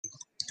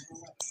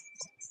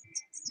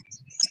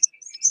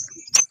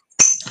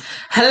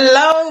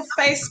Hello,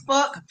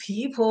 Facebook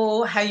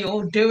people. How you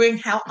all doing?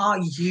 How are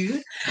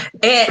you?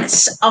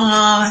 It's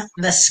the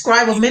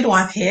Scribal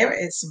Midwife here.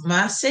 It's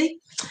Mercy,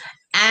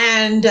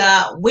 and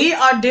we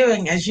are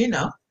doing, as you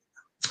know,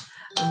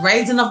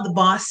 Raising of the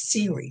Bar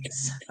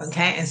series.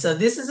 Okay, and so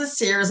this is a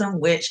series in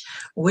which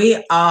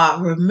we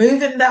are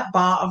removing that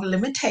bar of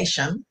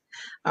limitation.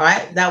 All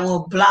right, that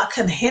will block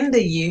and hinder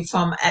you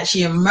from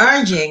actually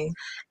emerging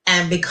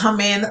and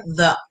becoming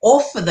the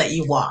author that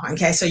you are.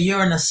 Okay, so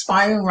you're an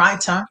aspiring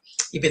writer.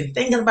 You've been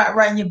thinking about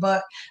writing your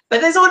book,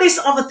 but there's all these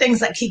other things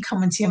that keep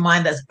coming to your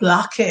mind that's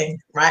blocking,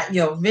 right,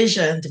 your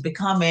vision to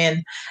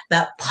becoming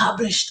that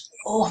published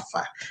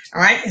author.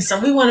 All right. And so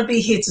we want to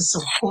be here to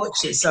support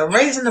you. So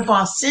Raising the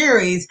Bar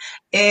series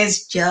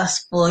is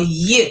just for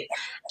you.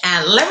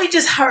 And let me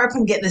just hurry up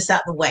and get this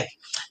out of the way.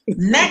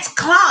 Next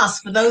class,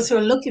 for those who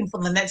are looking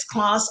for the next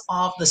class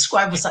of the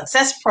Scribal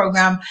Success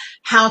Program,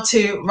 how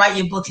to write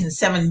your book in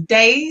 7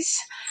 days,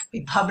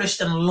 be published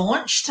and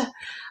launched,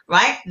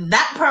 right?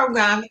 That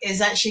program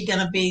is actually going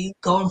to be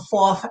going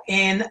forth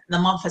in the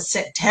month of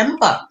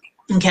September.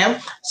 Okay,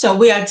 so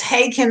we are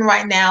taking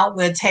right now,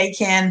 we're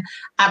taking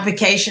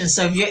applications.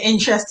 So if you're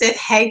interested,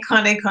 hey,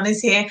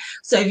 Connie's here.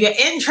 So if you're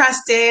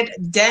interested,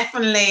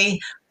 definitely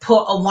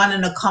put a 1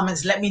 in the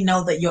comments. Let me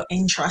know that you're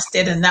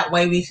interested, and that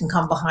way we can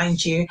come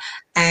behind you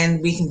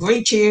and we can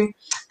greet you.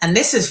 And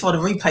this is for the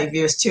replay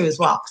viewers too as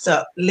well.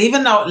 So leave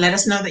a note, let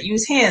us know that you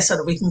was here so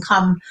that we can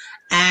come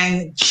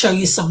and show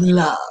you some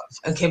love.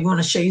 Okay, we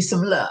want to show you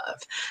some love.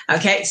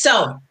 Okay,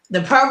 so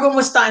the program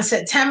will start in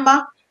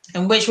September,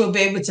 in which we'll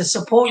be able to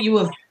support you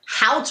with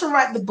how to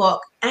write the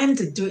book and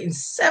to do it in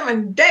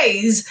 7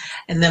 days.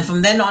 And then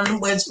from then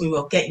onwards, we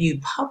will get you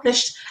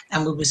published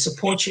and we will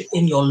support you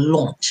in your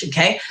launch.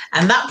 Okay.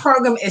 And that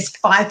program is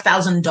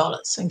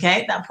 $5,000.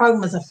 Okay. That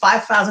program is a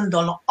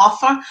 $5,000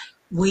 offer.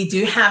 We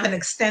do have an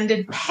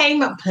extended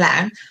payment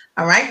plan.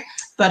 All right.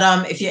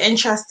 But if you're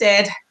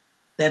interested,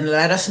 then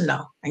let us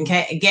know.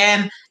 Okay.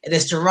 Again, it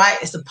is to write,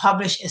 it's to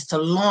publish, it's to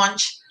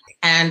launch,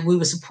 and we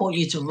will support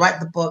you to write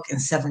the book in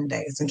 7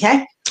 days.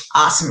 Okay.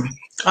 Awesome.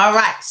 All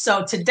right.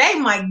 So today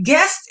my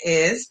guest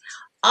is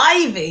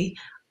Ivy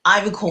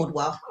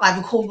Caldwell.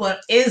 Ivy Caldwell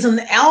is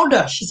an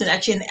elder. She's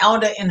actually an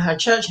elder in her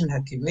church, in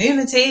her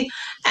community.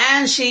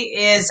 And she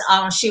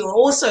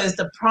also is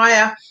the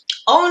prior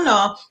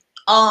owner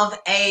of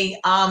a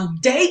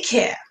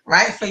daycare,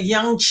 right, for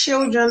young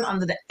children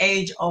under the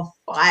age of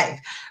 5,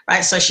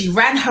 right? So she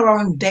ran her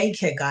own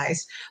daycare,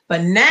 guys.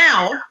 But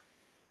now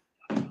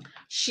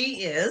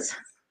she is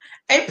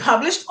a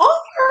published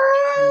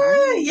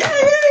author. Yay!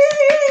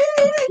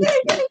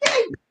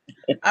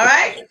 All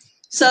right.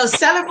 So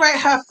celebrate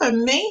her for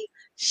me.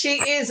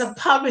 She is a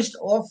published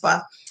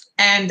author,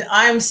 and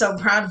I'm so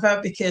proud of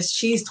her because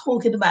she's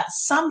talking about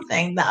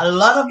something that a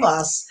lot of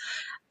us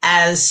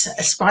as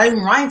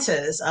aspiring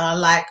writers are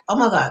like, oh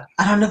my God,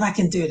 I don't know if I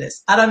can do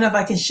this. I don't know if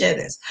I can share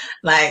this.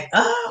 Like,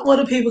 what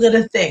are people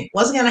going to think?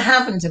 What's going to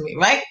happen to me,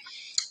 right?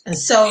 And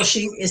so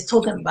she is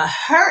talking about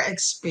her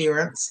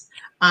experience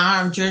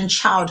during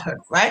childhood,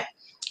 right?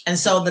 And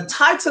so the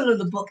title of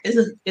the book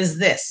is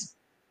this.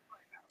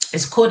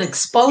 It's called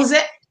Expose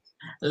It,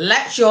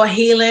 Let Your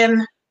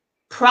Healing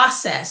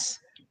Process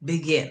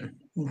Begin.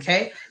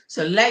 Okay,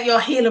 so let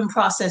your healing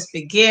process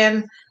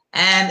begin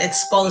and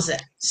expose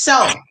it.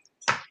 So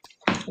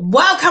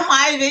welcome,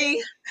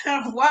 Ivy.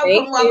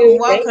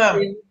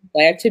 welcome.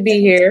 Glad to be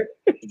here.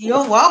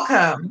 You're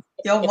welcome.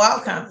 You're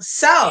welcome.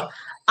 So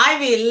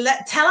Ivy,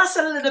 tell us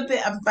a little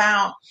bit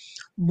about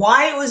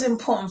why it was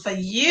important for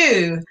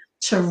you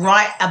to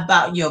write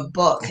about your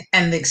book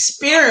and the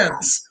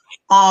experience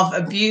of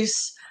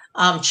abuse,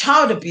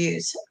 child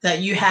abuse that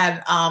you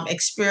had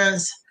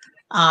experienced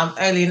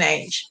early in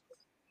age.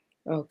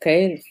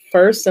 Okay,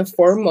 first and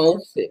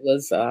foremost, it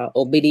was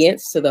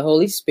obedience to the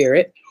Holy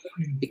Spirit,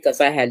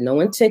 because I had no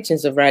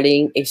intentions of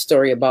writing a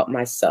story about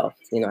myself.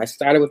 You know, I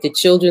started with the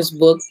children's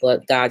book,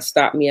 but God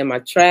stopped me in my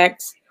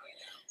tracks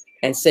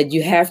and said,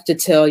 you have to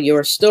tell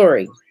your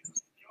story.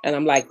 And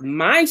I'm like,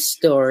 my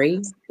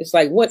story? It's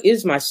like, what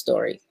is my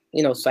story?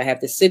 You know, so I have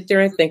to sit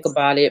there and think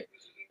about it.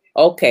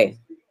 Okay,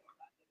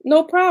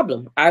 no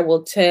problem. I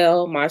will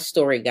tell my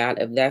story, God,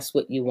 if that's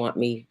what you want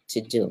me to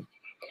do.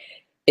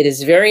 It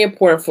is very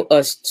important for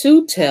us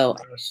to tell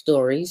our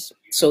stories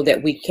so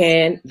that we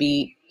can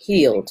be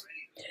healed.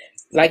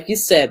 Like you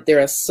said, there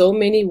are so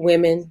many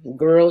women,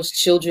 girls,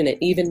 children, and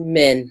even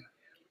men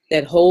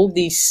that hold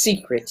these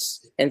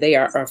secrets, and they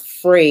are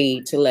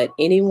afraid to let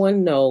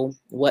anyone know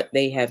what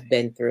they have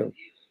been through.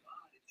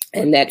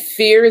 And that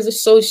fear is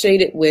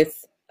associated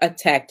with a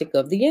tactic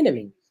of the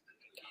enemy,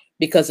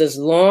 because as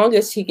long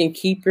as he can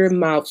keep your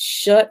mouth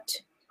shut,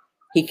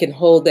 he can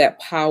hold that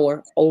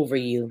power over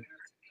you.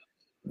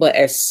 But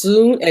as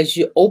soon as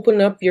you open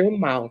up your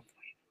mouth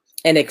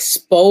and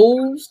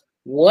expose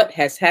what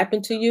has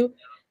happened to you,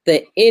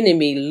 the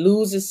enemy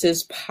loses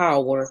his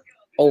power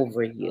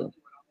over you.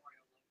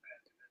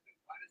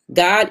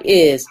 God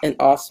is an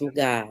awesome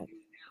God.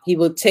 He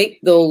will take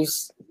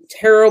those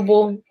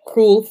terrible,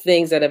 cruel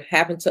things that have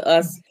happened to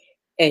us,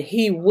 and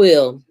he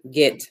will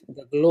get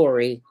the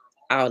glory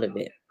out of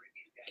it.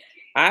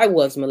 I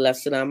was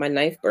molested on my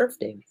 9th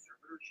birthday.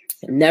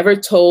 Never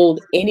told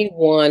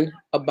anyone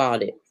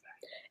about it.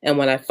 And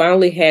when I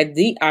finally had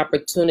the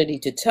opportunity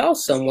to tell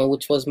someone,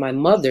 which was my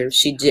mother,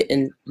 she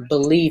didn't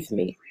believe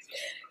me.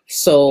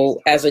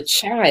 So as a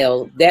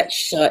child, that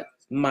shut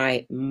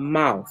my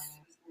mouth.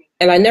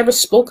 And I never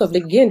spoke of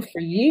it again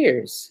for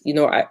years. You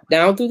know,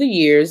 down through the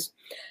years,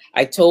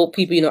 I told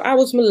people, you know, I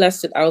was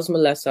molested.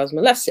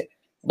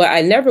 But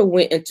I never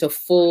went into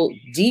full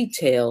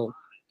detail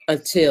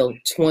until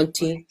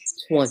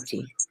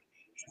 2020.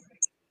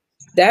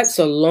 That's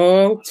a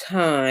long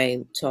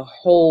time to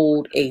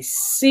hold a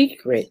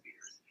secret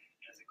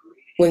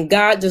when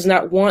God does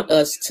not want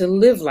us to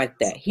live like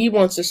that. He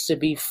wants us to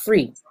be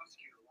free.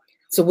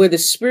 So where the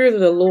Spirit of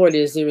the Lord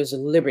is, there is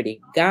liberty.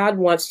 God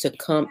wants to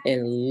come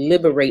and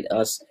liberate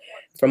us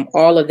from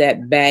all of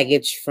that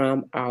baggage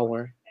from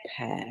our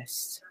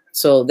past.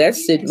 So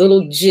that's the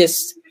little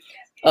gist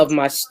of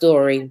my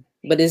story,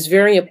 but it's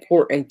very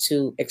important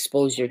to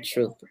expose your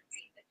truth.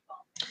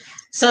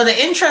 So the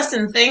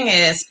interesting thing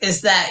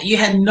is that you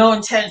had no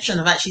intention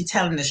of actually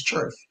telling this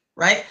truth,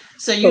 right?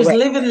 So you was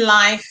living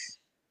life.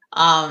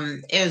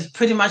 It was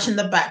pretty much in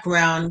the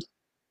background.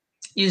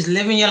 You was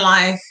living your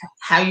life,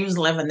 how you was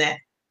living it.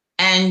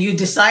 And you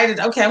decided,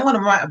 okay, I'm going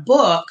to write a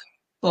book.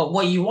 But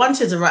what you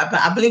wanted to write,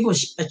 but I believe it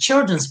was a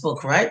children's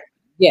book, right?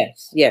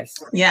 Yes.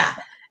 Yeah.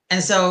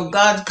 And so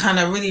God kind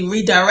of really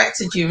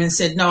redirected you and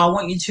said, no, I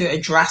want you to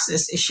address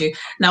this issue.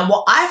 Now,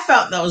 what I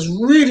felt that was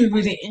really,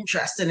 really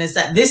interesting is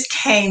that this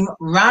came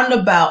round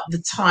about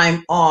the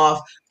time of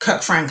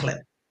Kirk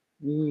Franklin.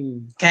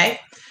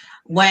 Okay.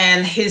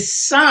 When his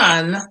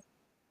son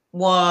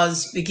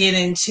was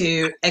beginning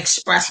to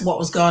express what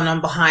was going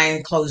on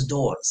behind closed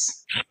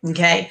doors.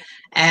 Okay.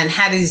 And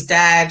had his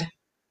dad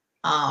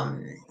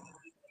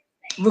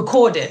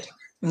recorded.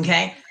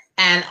 Okay.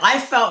 And I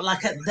felt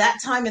like at that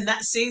time in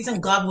that season,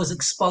 God was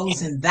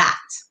exposing that.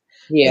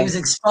 Yeah. He was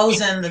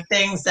exposing the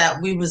things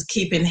that we was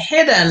keeping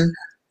hidden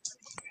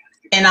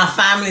in our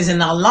families,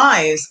 in our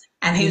lives.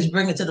 And he was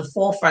bringing it to the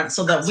forefront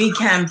so that we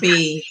can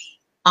be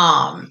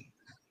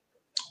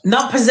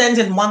not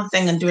presenting one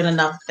thing and doing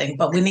another thing,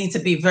 but we need to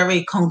be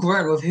very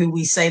congruent with who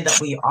we say that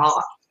we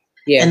are.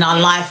 Yeah. In our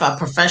life, our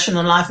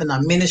professional life, and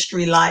our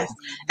ministry life.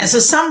 And so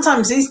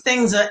sometimes these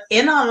things are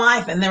in our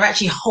life and they're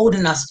actually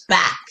holding us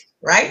back,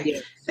 right? Yeah.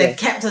 They've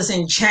kept us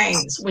in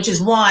chains, which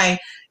is why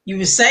you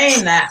were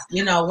saying that,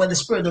 you know, where the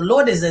Spirit of the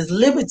Lord is, there's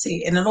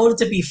liberty. And in order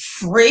to be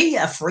free,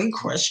 a free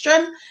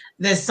Christian,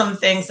 there's some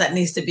things that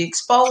needs to be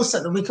exposed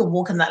so that we can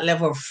walk in that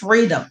level of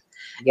freedom.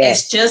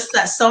 Yes. It's just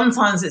that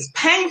sometimes it's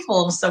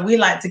painful, so we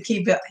like to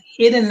keep it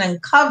hidden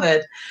and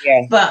covered.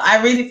 Yeah. But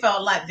I really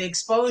felt like the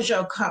exposure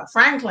of Kirk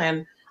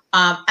Franklin.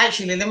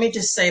 Actually, let me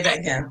just say that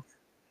again.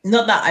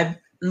 Not that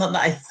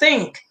I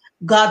think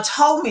God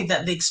told me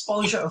that the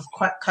exposure of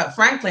Kirk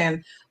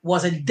Franklin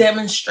was a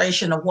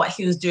demonstration of what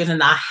he was doing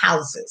in our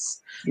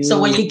houses. So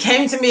when you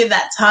came to me at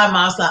that time,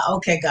 I was like,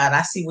 okay, God,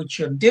 I see what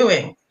you're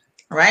doing,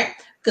 right?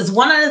 Because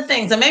one of the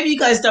things, and maybe you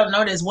guys don't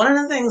know this, one of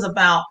the things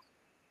about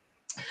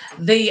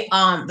the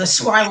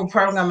Scribal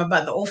program,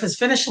 about the Authors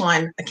Finish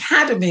Line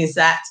Academy, is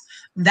that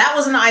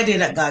was an idea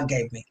that God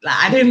gave me. Like,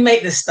 I didn't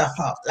make this stuff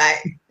up.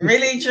 Like,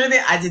 really, truly,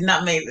 I did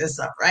not make this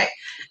up, right?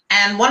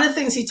 And one of the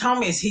things he told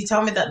me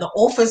that the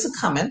authors are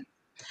coming.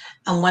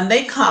 And when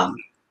they come,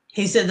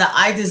 he said that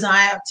I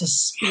desire to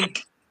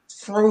speak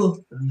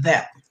through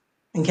them.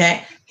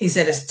 Okay? He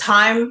said, it's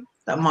time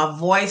that my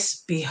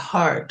voice be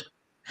heard.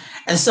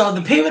 And so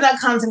the people that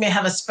come to me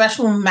have a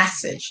special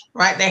message,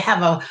 right? They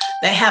have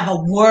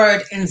a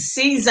word in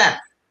season,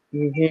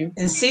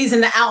 in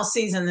season to out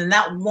season. And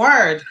that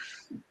word,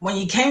 when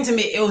you came to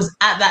me, it was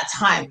at that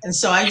time. And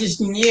so I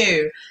just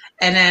knew.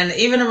 And then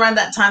even around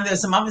that time, there were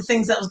some other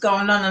things that was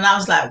going on. And I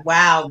was like,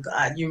 wow,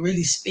 God, you're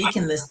really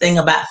speaking this thing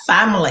about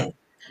family,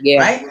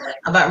 right?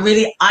 About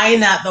really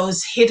ironing out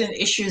those hidden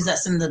issues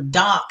that's in the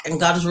dark. And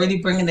God is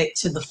really bringing it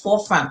to the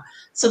forefront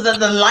so that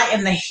the light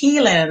and the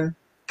healing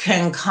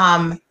can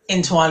come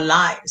into our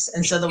lives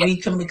and so that we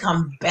can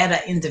become better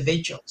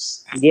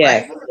individuals.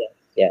 Yes. Right?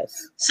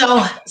 Yes.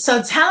 So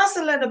tell us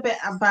a little bit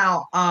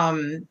about,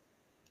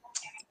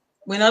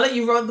 we know that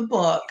you wrote the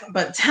book,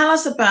 but tell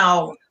us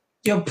about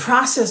your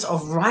process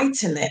of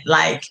writing it.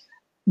 Like,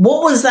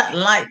 what was that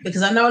like?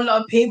 Because I know a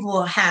lot of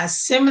people have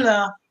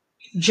similar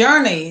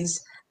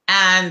journeys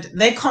and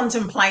they're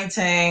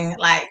contemplating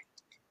like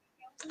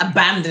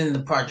abandoning the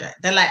project.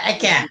 They're like, I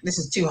can't, this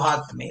is too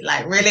hard for me.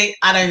 Like, really,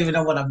 I don't even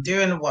know what I'm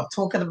doing, what I'm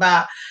talking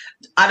about.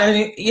 I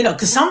don't, you know,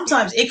 because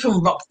sometimes it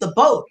can rock the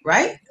boat,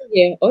 right?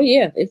 Yeah. Oh,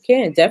 yeah, it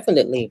can,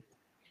 definitely.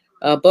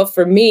 But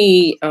for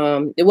me,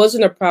 it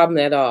wasn't a problem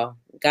at all.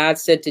 God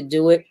said to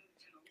do it.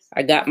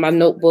 I got my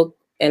notebook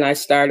and I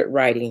started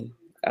writing.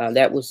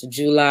 That was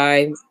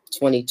July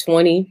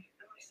 2020.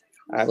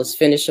 I was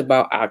finished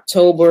about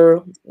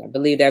October. I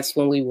believe that's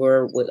when we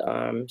were with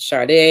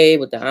Sade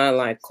with the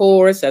online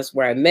course. That's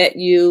where I met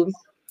you.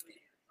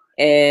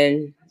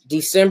 And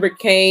December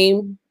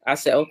came. I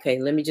said, okay,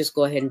 let me just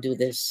go ahead and do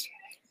this.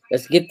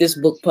 let's get this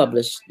book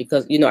published,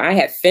 because, you know, I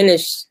had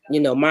finished, you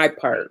know, my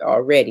part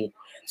already.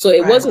 So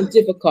it Right. wasn't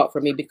difficult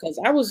for me because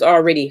I was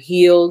already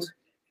healed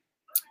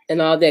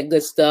and all that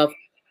good stuff.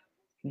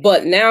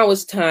 But now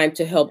it's time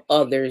to help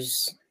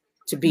others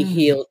to be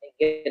healed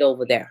and get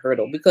over that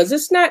hurdle, because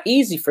it's not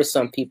easy for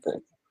some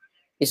people.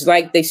 It's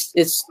like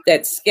it's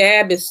that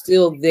scab is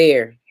still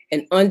there,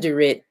 and under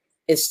it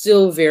is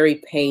still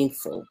very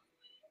painful.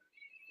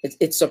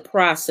 It's a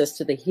process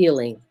to the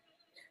healing,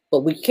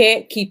 but we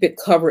can't keep it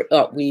covered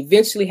up. We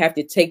eventually have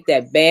to take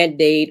that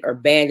Band-Aid or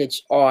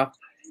bandage off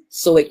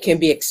so it can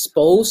be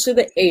exposed to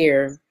the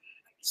air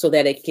so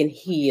that it can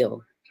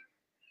heal.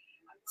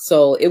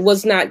 So it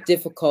was not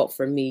difficult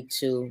for me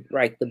to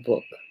write the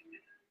book.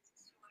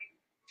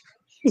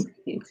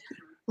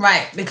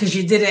 Right, because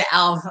you did it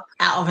out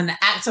of an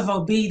act of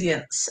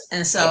obedience.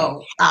 And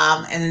so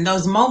and in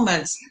those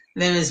moments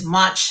there is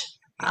much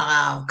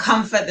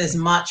comfort, there's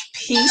much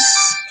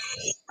peace.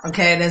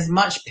 Okay, there's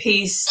much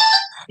peace.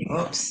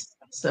 Oops,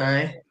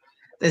 sorry.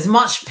 There's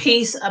much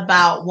peace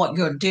about what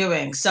you're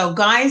doing. So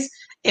guys,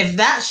 if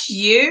that's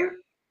you,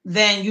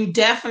 then you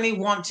definitely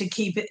want to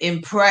keep it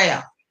in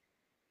prayer.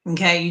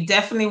 Okay, you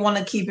definitely want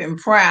to keep it in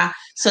prayer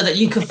so that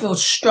you can feel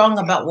strong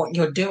about what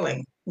you're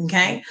doing.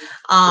 Okay,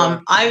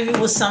 Ivy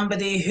was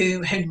somebody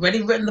who had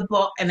already written the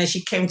book, and then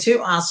she came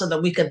to us so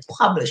that we could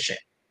publish it.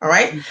 All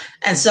right.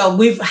 And so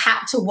we've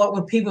had to work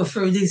with people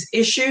through these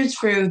issues,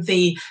 through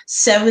the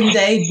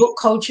 7-day book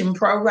coaching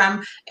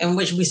program, in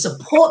which we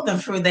support them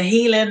through the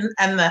healing.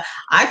 And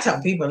I tell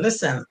people,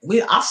 listen,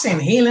 I've seen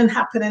healing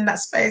happen in that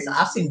space.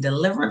 I've seen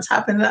deliverance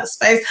happen in that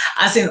space.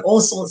 I've seen all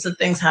sorts of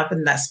things happen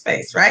in that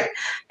space. Right.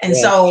 And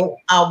so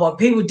what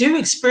people do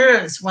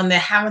experience when they're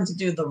having to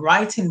do the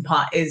writing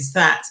part is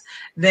that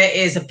there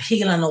is a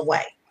peeling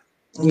away.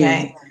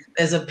 Okay.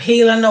 There's a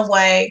peeling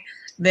away.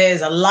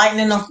 There's a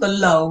lightening of the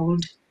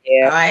load.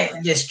 All right.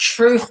 There's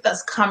truth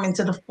that's coming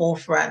to the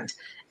forefront,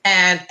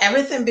 and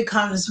everything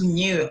becomes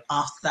new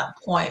after that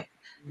point.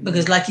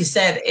 Because like you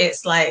said,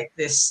 it's like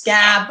this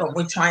scab, but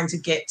we're trying to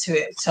get to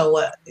it.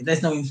 So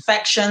there's no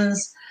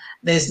infections.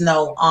 There's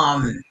no,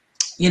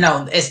 you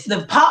know, it's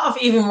the part of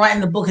even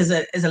writing the book is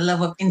a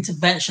level of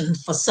intervention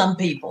for some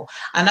people.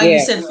 I know you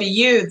said for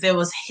you, there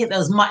was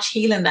much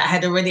healing that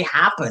had already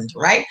happened,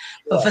 right?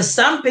 But for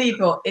some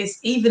people, it's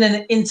even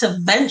an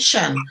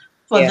intervention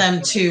for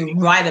them to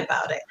write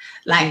about it.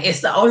 Like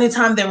it's the only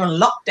time they're in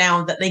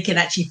lockdown that they can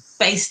actually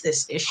face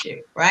this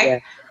issue,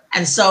 right?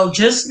 And so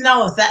just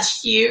know if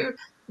that's you,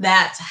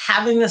 that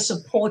having a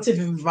supportive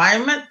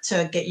environment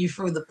to get you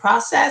through the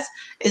process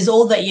is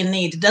all that you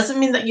need. It doesn't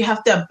mean that you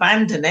have to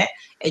abandon it.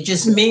 It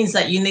just means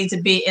that you need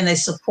to be in a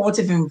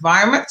supportive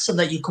environment so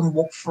that you can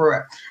walk through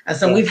it. And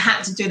so we've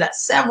had to do that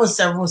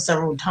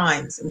several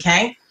times,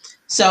 okay?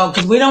 So,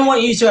 because we don't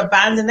want you to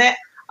abandon it.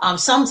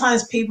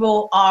 Sometimes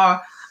people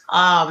are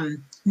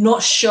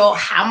not sure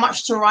how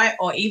much to write,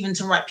 or even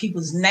to write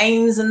people's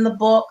names in the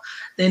book.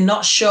 They're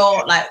not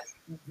sure like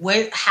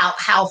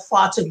how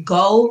far to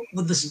go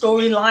with the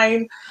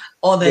storyline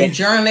or their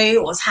journey,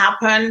 what's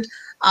happened.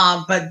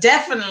 But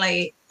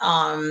definitely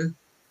tell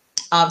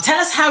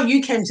us how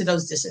you came to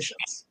those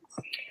decisions.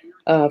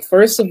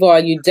 First of all,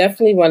 you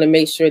definitely want to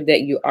make sure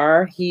that you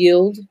are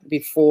healed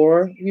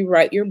before you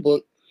write your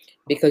book,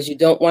 because you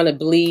don't want to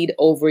bleed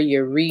over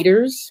your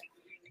readers.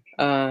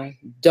 Don't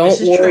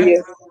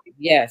worry.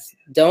 Yes,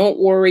 don't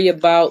worry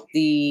about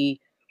the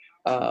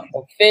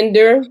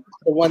offender,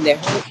 the one that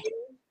hurt you,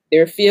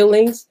 their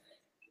feelings.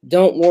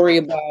 Don't worry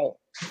about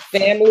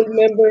family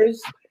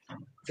members.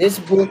 This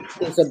book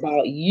is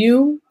about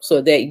you so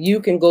that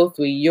you can go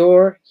through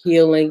your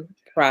healing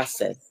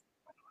process.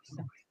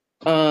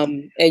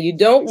 And you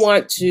don't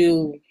want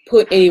to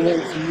put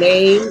anyone's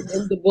name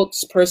in the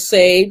books per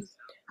se,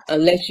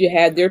 unless you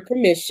have their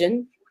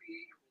permission.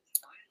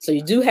 So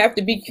you do have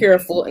to be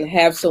careful and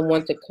have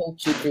someone to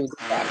coach you through the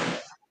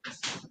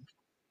process.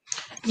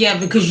 Yeah,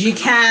 because you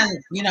can,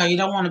 you know, you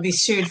don't want to be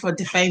sued for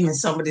defaming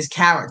somebody's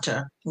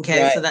character.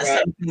 Okay, so that's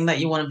something that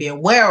you want to be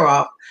aware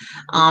of.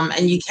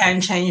 And you can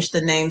change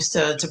the names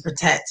to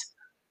protect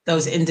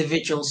those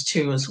individuals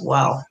too as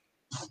well.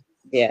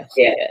 Yeah.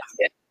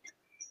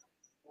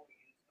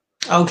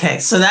 Okay,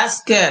 so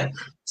that's good.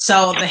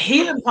 So the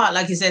healing part,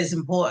 like you said, is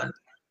important.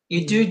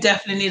 You do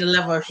definitely need a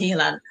level of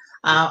healing.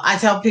 I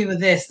tell people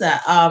this,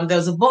 that there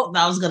was a book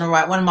that I was going to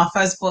write, one of my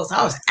first books.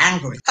 I was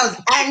angry.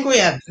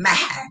 And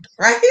mad,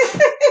 right?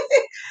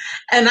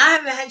 And I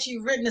haven't actually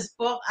written this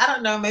book. I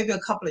don't know, maybe a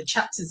couple of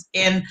chapters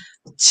in.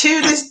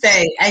 To this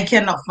day, I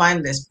cannot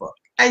find this book.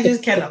 I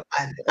just cannot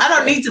find it. I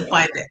don't need to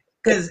find it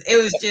because it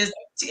was just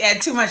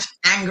too much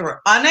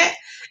anger on it.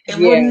 It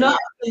would not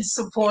be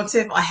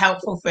supportive or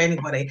helpful for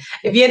anybody.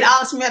 If you had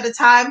asked me at the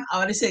time, I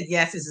would have said,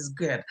 yes, this is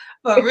good.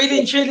 But really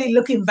and truly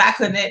looking back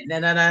on it,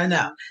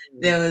 no.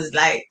 There was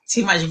like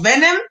too much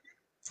venom.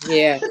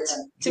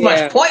 Too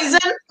much poison.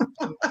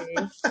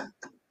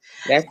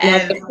 That's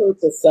not the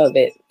purpose of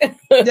it.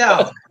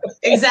 No,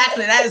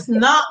 exactly. That is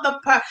not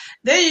the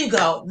there you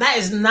go. That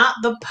is not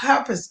the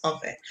purpose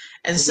of it.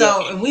 And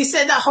so if we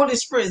said that Holy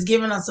Spirit is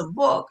giving us a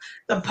book,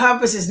 the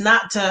purpose is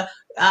not to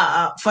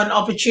for an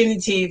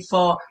opportunity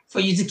for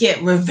you to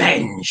get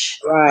revenge,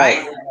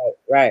 Right. right?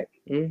 Right.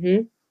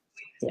 Mm-hmm.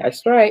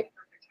 That's right.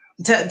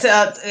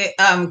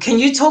 Can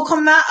you talk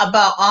on that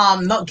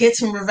about not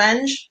getting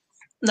revenge,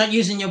 not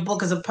using your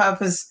book as a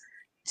purpose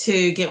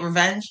to get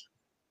revenge?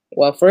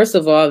 Well, first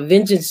of all,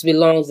 vengeance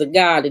belongs to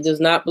God. It does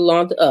not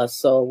belong to us.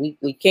 So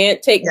we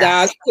can't take Yes.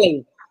 God's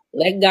place.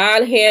 Let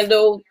God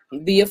handle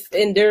the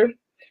offender.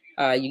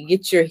 You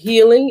get your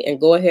healing and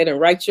go ahead and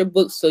write your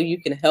book so you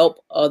can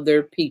help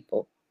other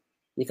people,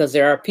 because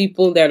there are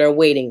people that are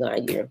waiting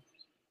on you.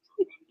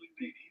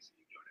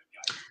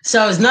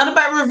 So it's not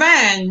about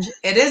revenge.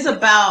 It is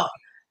about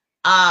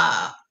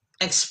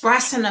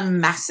expressing a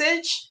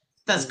message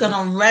that's going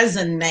to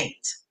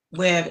resonate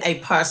with a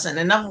person.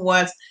 In other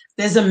words,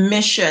 there's a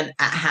mission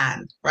at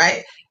hand,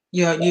 right?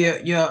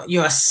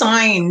 You're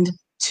assigned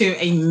to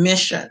a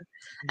mission,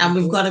 and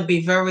we've got to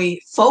be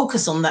very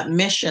focused on that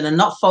mission and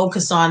not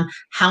focus on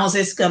how's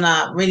this going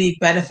to really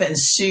benefit and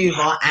soothe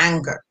our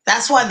anger.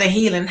 That's why the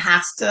healing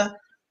has to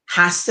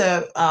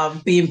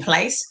be in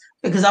place,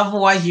 because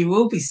otherwise you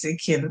will be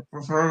seeking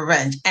for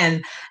revenge.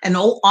 And in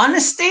all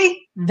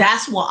honesty,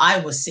 that's what I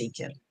was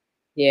seeking.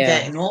 Yeah.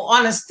 In all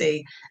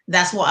honesty,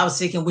 that's what I was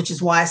seeking, which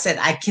is why I said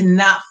I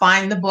cannot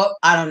find the book.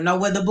 I don't know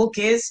where the book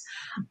is,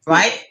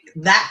 right?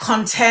 That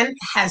content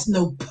has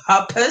no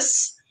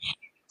purpose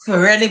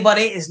for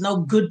anybody. It's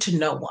no good to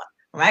no one,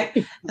 right?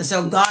 And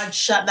so God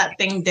shut that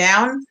thing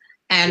down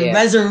and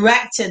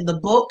resurrected the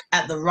book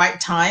at the right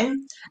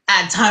time,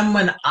 at a time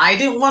when I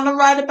didn't want to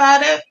write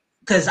about it,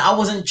 because I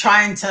wasn't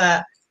trying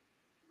to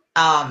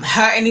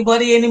hurt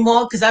anybody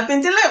anymore, because I've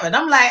been delivered.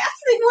 I'm like, I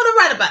don't even want to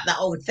write about that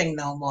old thing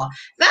no more.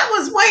 That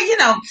was way,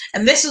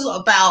 and this is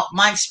about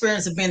my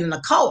experience of being in a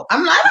cult.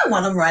 I'm like, I don't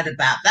want to write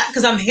about that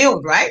because I'm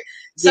healed, right?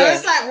 So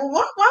it's like, well,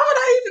 why would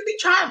I even be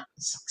trying to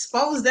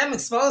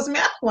expose me?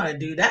 I don't want to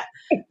do that,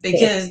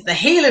 because the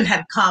healing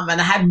had come and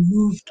I had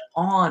moved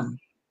on.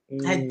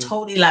 I had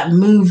totally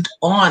moved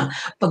on.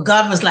 But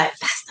God was like,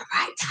 that's the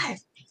right time.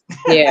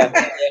 Yeah.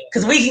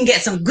 Because we can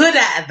get some good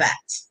out of that.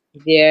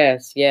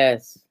 Yes.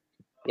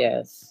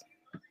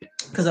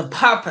 Because of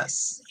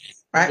purpose,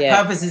 right?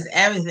 Yeah. Purpose is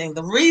everything.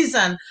 The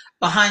reason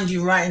behind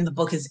you writing the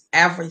book is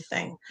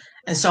everything.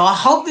 And so I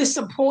hope this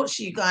supports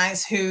you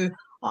guys who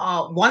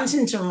are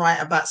wanting to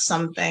write about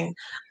something.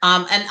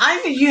 And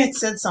Ivy, you had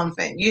said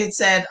something. You had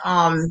said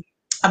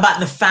about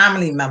the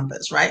family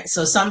members, right?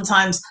 So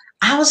sometimes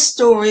our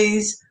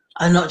stories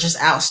are not just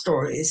our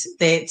stories.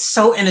 They're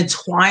so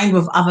intertwined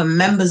with other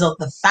members of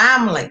the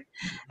family.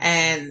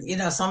 And,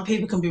 some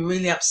people can be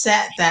really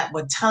upset that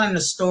we're telling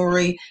a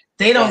story.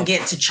 They don't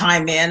get to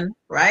chime in,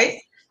 right?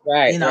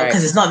 Right.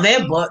 Because it's not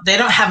their book. They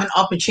don't have an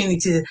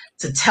opportunity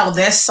to tell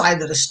their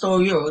side of the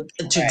story or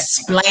to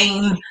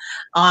explain,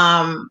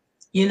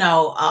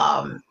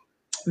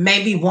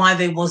 maybe why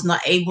they was not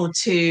able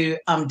to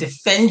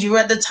defend you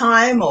at the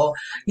time, or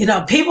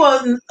people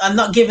are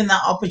not given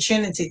that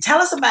opportunity. Tell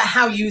us about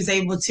how you was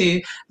able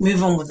to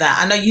move on with that.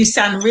 I know you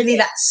sound really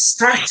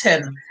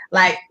certain,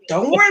 like,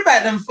 don't worry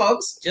about them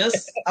folks,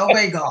 just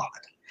obey God.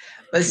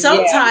 But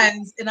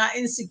sometimes in our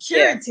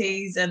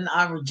insecurities and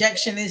our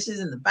rejection issues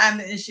and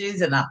abandonment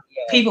issues and our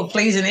people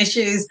pleasing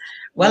issues,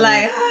 we're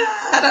like,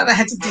 I don't know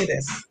how to do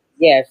this.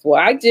 Yes.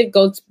 Well, I did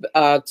go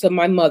to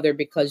my mother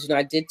because,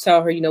 I did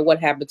tell her, what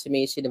happened to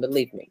me, and she didn't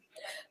believe me.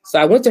 So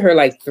I went to her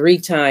like 3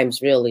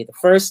 times, really. The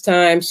first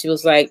time she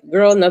was like,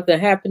 girl, nothing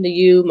happened to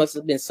you. Must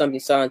have been something you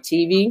saw on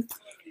TV.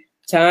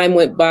 Time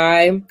went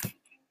by.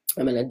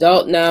 I'm an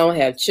adult now,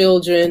 have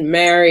children,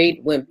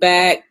 married, went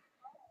back.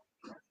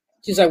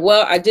 She's like,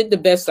 well, I did the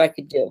best I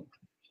could do.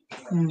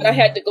 But I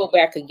had to go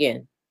back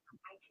again.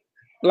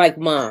 Like,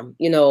 Mom,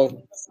 we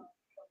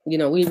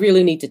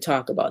really need to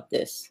talk about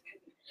this.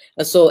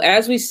 And so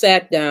as we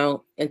sat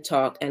down and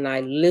talked and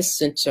I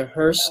listened to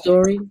her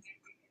story,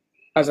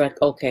 I was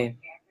like, okay,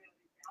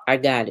 I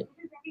got it.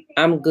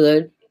 I'm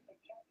good.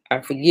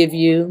 I forgive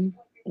you.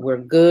 We're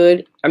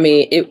good. I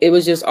mean, it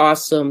was just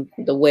awesome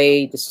the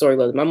way the story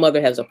was. My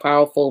mother has a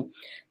powerful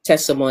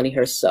testimony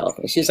herself.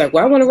 And she's like,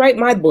 well, I want to write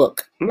my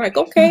book. I'm like,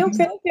 okay.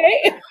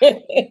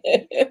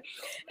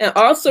 And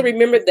also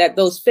remember that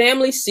those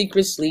family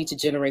secrets lead to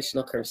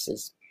generational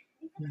curses.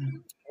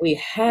 We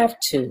have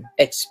to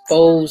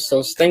expose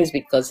those things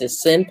because the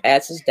sin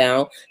passes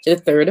down to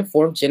the 3rd and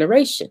 4th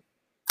generation.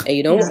 And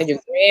you don't want your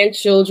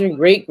grandchildren,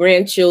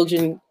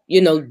 great-grandchildren,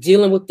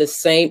 dealing with the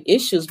same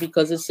issues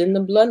because it's in the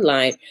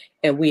bloodline.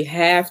 And we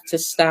have to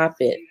stop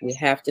it.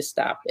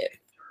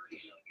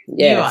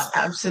 Yes. You are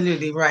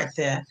absolutely right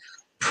there.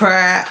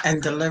 Prayer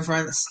and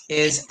deliverance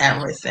is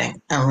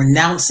everything. And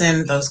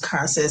renouncing those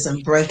curses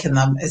and breaking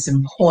them is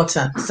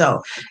important.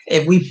 So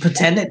if we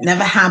pretend it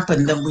never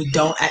happened, then we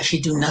don't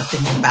actually do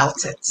nothing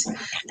about it.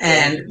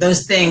 And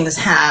those things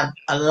have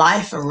a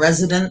life, a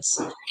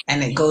residence,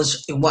 and it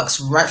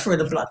works right through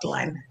the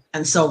bloodline.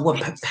 And so we're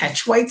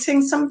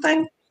perpetuating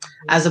something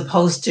as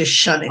opposed to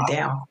shut it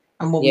down.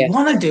 And what we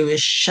want to do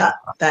is shut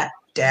that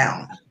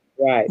down.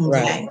 Right.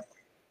 Okay?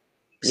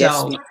 Yes.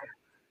 So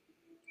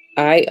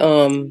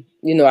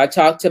I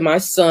talked to my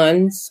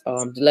sons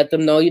to let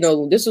them know,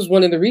 this is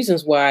one of the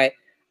reasons why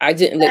I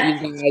didn't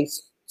let you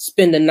guys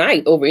spend the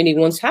night over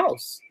anyone's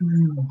house.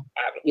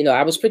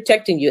 I was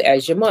protecting you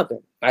as your mother.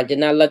 I did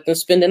not let them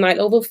spend the night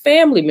over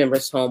family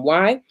members' home.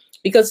 Why?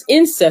 Because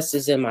incest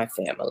is in my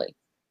family.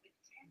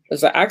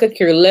 It's like I could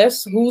care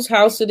less whose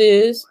house it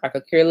is. I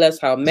could care less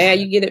how mad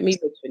you get at me,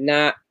 but you're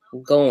not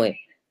going.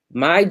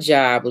 My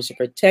job was to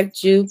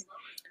protect you,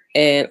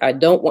 and I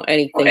don't want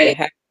anything to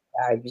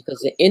happen because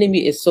the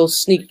enemy is so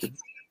sneaky.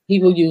 He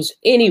will use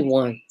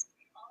anyone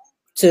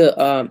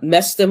to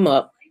mess them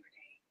up.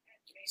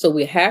 So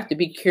we have to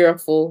be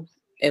careful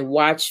and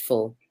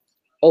watchful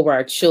over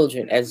our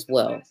children as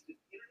well.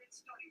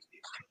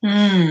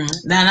 Now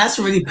that's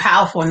really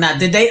powerful. Now,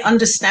 did they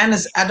understand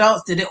as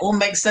adults? Did it all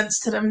make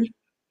sense to them?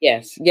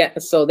 Yes. Yeah.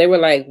 So they were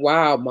like,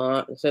 wow,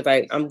 Mom. So it's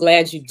like, I'm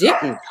glad you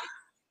didn't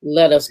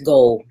let us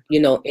go,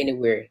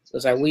 anywhere. So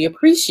it's like, we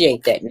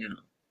appreciate that now.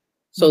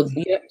 So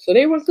so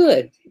they were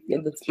good.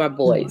 That's my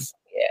boys.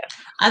 Yeah.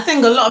 I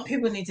think a lot of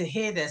people need to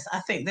hear this.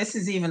 I think this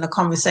is even a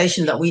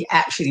conversation that we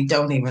actually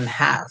don't even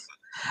have.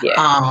 Yeah.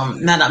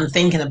 Now that I'm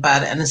thinking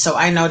about it. And so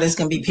I know there's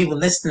going to be people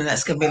listening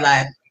that's going to be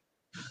like,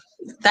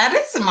 that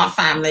is in my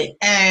family.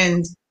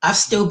 And I've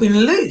still been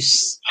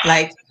loose.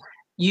 Like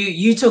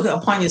you took it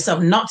upon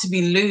yourself not to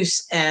be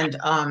loose and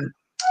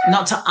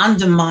not to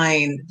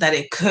undermine that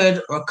it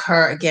could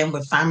occur again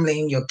with family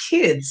and your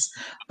kids.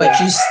 But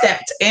you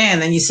stepped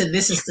in and you said,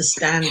 this is the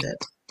standard.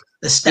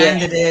 The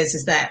standard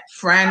is that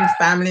friend,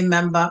 family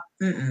member,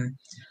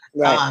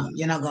 right.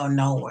 you're not going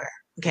nowhere.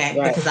 Okay.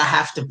 Right. Because I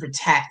have to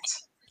protect,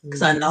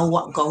 because I know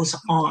what goes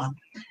on.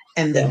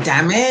 And the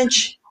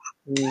damage,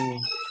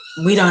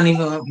 we don't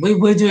even,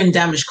 we're doing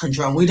damage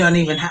control. We don't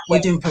even have, we're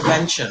doing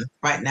prevention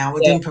right now.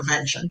 We're doing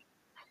prevention.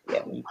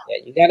 Yeah.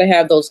 You got to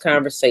have those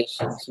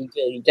conversations. You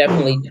do. You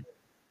definitely do.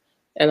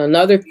 And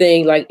another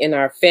thing, like in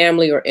our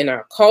family or in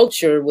our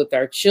culture with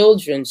our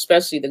children,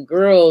 especially the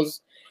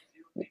girls,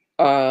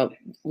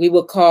 we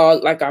would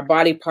call like our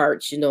body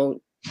parts, the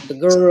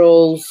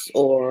girls,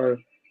 or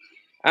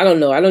I don't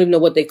know. I don't even know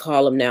what they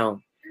call them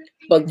now.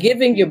 But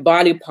giving your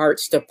body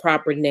parts the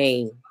proper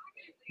name,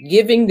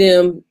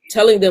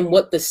 telling them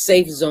what the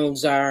safe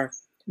zones are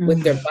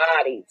with their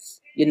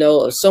bodies.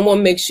 If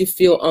someone makes you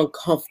feel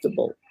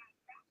uncomfortable,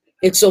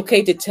 it's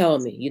okay to tell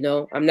me,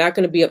 I'm not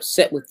going to be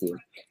upset with you.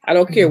 I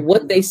don't care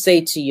what they say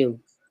to you,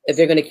 if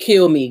they're going to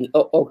kill me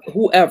or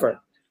whoever,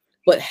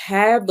 but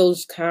have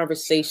those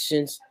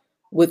conversations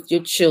with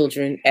your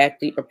children at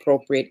the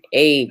appropriate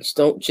age.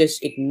 Don't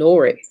just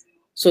ignore it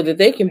so that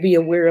they can be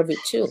aware of it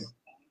too.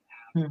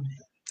 And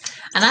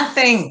I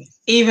think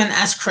even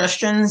as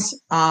Christians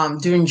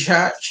during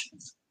church,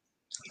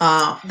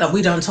 that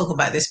we don't talk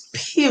about this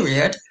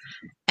period,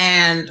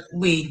 and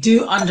we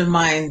do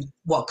undermine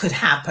what could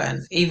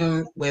happen.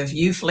 Even with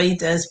youth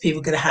leaders,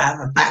 people could have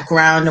a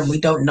background and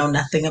we don't know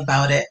nothing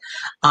about it,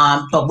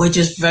 but we're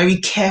just very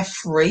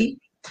carefree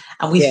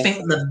and we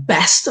think the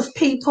best of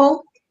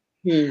people.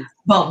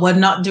 But we're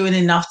not doing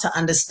enough to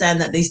understand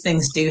that these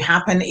things do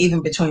happen,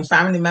 even between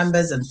family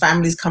members, and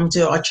families come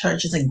to our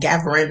churches and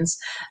gatherings,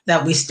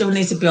 that we still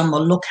need to be on the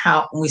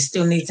lookout and we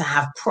still need to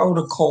have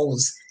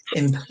protocols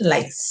in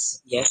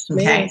place. Yes.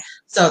 Okay.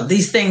 So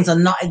these things are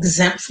not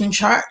exempt from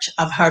church.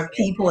 I've heard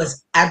people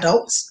as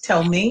adults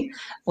tell me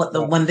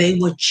when they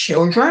were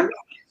children,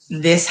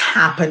 this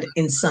happened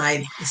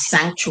inside the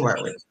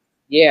sanctuary.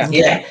 Yeah.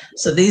 Okay?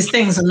 So these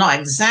things are not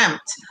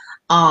exempt.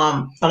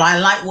 But I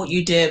like what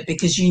you did,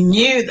 because you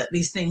knew that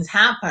these things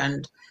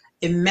happened.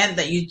 It meant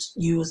that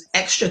you was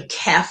extra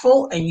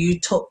careful and you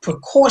took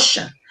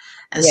precaution.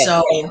 And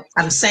so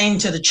I'm saying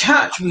to the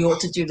church, we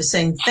ought to do the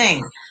same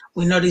thing.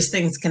 We know these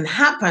things can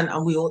happen,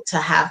 and we ought to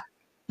have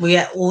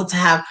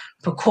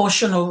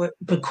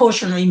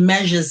precautionary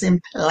measures in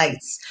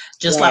place,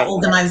 just like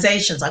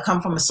organizations. I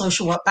come from a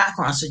social work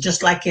background, so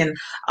just like in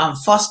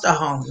foster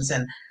homes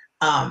and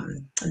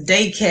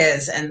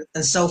daycares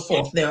and so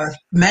forth, there are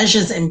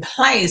measures in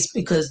place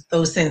because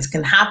those things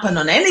can happen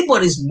on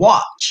anybody's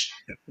watch,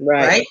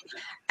 right?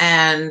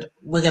 And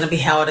we're going to be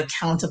held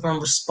accountable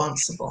and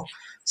responsible.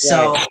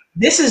 So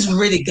this is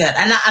really good.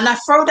 And I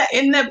throw that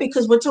in there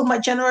because we're talking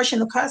about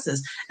generational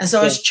curses. And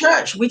so as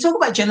church, we talk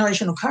about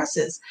generational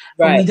curses,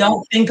 but we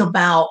don't think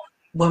about,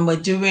 when we're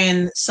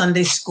doing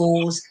Sunday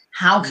schools,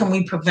 how can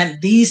we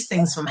prevent these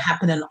things from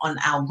happening on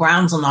our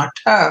grounds, on our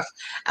turf?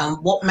 And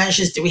what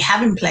measures do we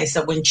have in place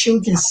that when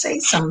children say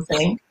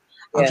something,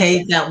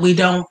 that we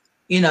don't,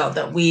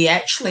 that we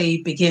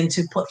actually begin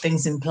to put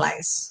things in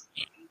place?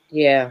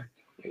 Yeah.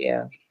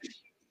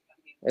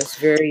 That's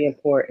very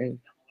important.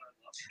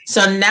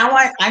 So now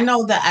I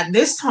know that at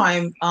this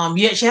time,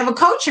 you actually have a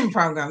coaching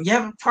program. You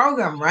have a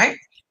program, right?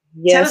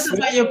 Yes. Tell us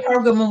about your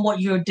program and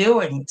what you're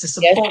doing to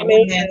support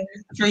women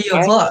through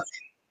your book.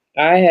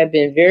 I have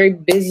been very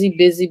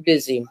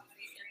busy.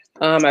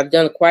 I've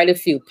done quite a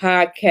few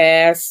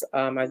podcasts.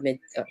 I've been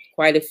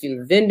quite a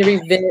few vendor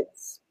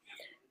events.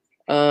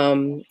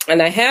 And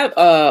I have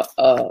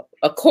a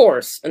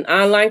course, an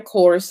online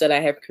course that I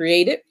have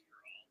created.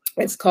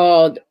 It's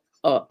called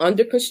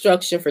Under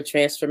Construction for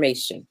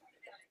Transformation.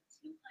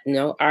 You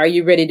know, are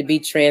you ready to be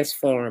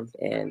transformed?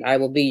 And I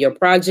will be your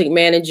project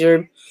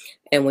manager.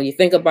 And when you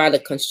think about a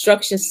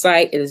construction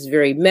site, it is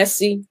very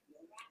messy,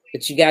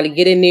 but you got to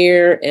get in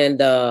there and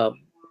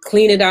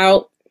clean it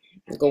out,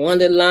 go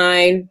under the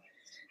line,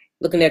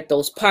 looking at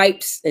those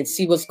pipes and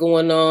see what's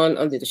going on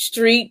under the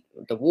street,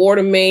 the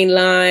water main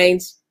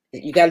lines.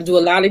 You got to do a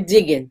lot of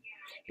digging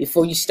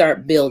before you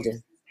start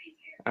building.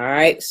 All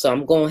right. So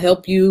I'm going to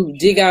help you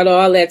dig out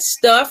all that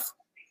stuff,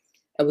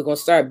 and we're going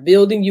to start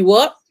building you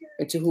up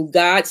into who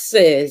God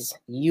says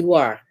you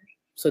are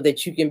so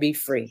that you can be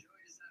free.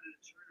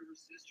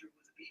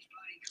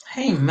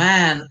 Hey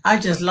man, I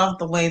just love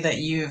the way that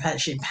you've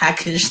actually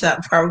packaged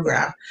that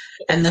program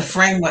and the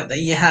framework that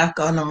you have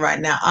going on right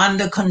now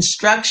under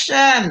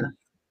construction.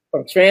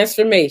 For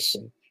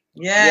transformation.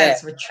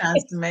 Yes, with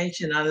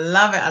transformation. I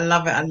love it. I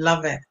love it. I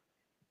love it.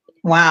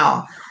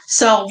 Wow.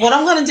 So what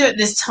I'm going to do at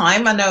this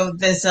time, I know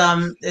there's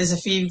a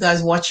few of you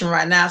guys watching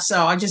right now,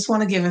 so I just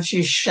want to give a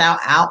few shout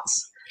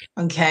outs.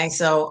 Okay,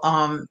 so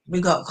we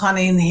got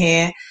Connie in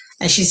here,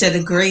 and she said,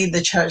 "Agree,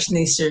 the church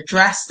needs to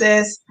address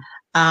this."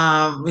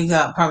 We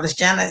got Prophetess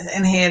Janet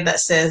in here that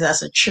says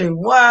that's a true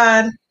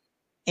word.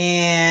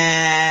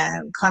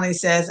 And Connie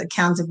says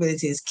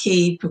accountability is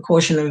key.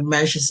 Precautionary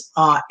measures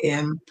are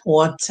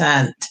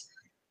important.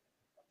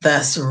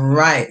 That's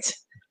right.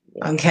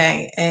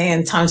 Okay.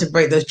 And time to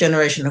break those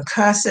generational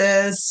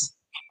curses.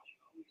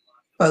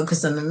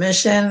 Focus on the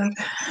mission.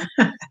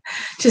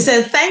 She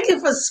said, thank you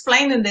for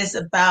explaining this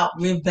about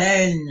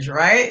revenge,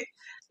 right?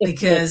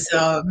 Because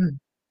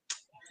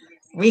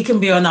we can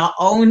be on our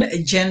own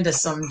agenda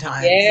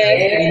sometimes.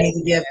 Yeah. We need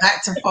to get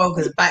back to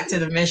focus, back to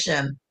the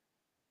mission.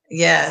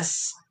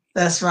 Yes,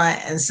 that's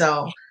right. And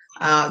so,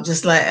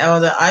 just like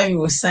Elder Ivy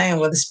was saying,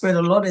 where the Spirit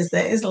of the Lord is,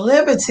 there is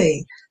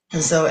liberty.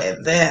 And so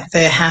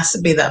there has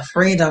to be that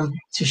freedom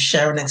to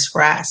share and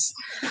express.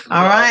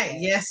 All right.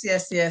 Yes,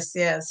 yes, yes,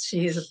 yes.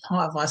 She is a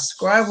part of our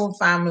Scribal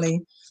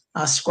family,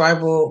 our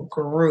Scribal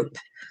group.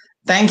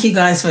 Thank you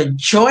guys for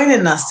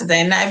joining us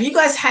today. Now, if you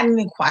guys had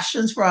any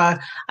questions for our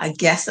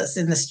guest that's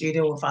in the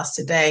studio with us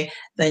today,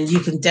 then you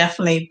can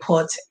definitely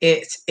put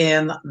it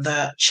in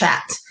the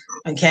chat.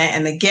 Okay.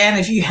 And again,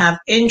 if you have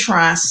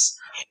interest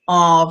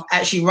of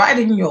actually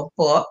writing your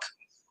book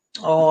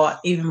or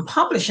even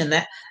publishing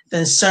it,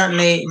 then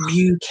certainly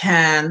you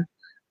can.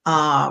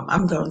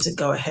 I'm going to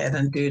go ahead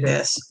and do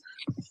this.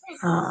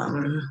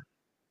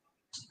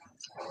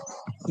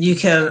 You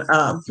can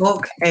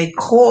book a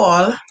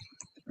call.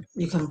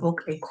 You can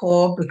book a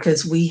call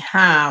because we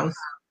have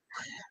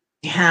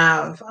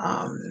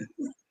a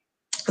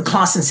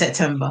class in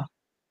September.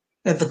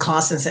 We have the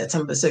class in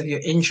September. So if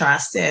you're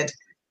interested,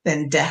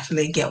 then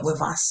definitely get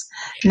with us.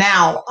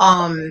 Now,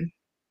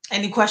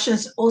 any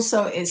questions?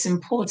 Also, it's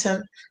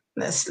important.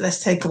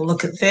 Let's take a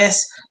look at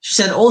this. She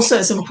said also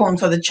it's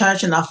important for the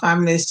church and our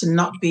families to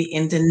not be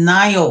in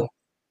denial.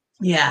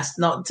 Yes,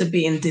 not to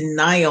be in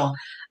denial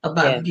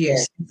about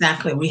abuse.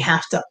 Exactly. We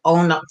have to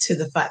own up to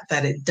the fact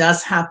that it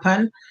does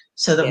happen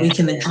so that we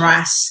can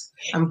address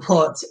and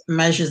put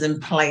measures in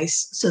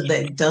place so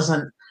that it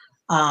doesn't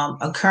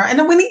occur. And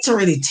then we need to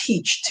really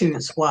teach too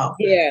as well.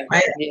 Yeah.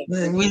 Right.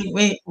 Yeah.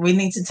 We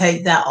need to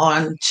take that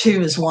on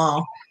too as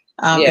well.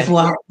 As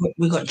well,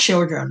 we got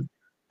children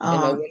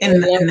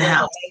in the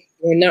house.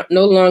 We're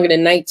no longer the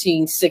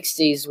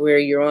 1960s where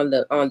you're on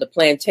the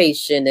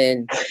plantation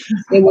and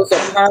it was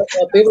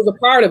a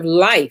part of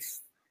life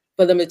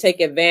for them to take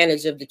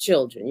advantage of the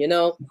children. You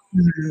know,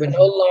 we're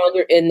no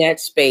longer in that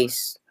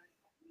space.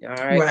 All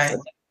right.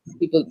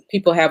 So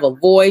people have a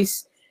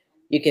voice.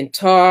 You can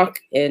talk,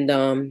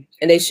 and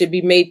they should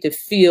be made to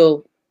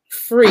feel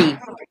free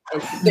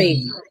and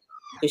safe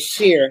to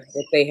share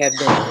what they have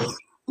been through.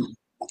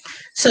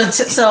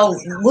 So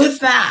with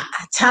that,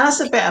 tell us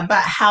a bit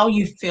about how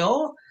you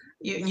feel.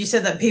 You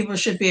said that people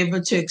should be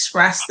able to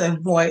express their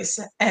voice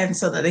and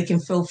so that they can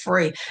feel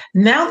free.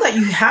 Now that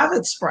you have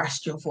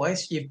expressed your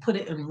voice, you've put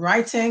it in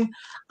writing,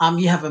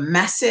 you have a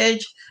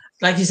message.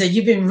 Like you said,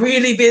 you've been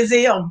really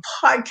busy on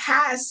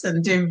podcasts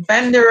and doing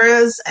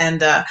vendors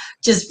and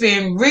just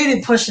being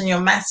really pushing your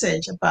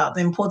message about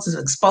the importance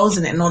of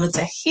exposing it in order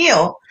to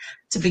heal,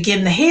 to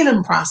begin the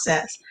healing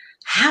process.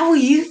 How are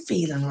you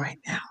feeling right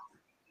now?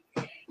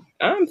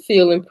 I'm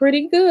feeling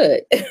pretty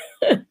good.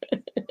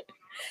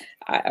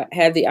 I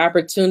had the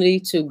opportunity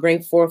to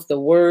bring forth the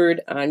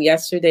word on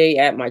yesterday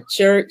at my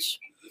church.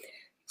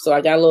 So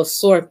I got a little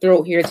sore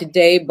throat here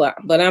today, but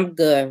I'm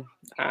good.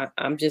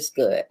 I'm just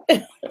good.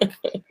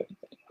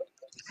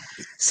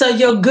 So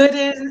you're good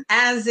in,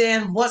 as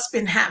in what's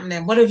been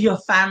happening? What have your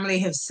family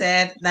have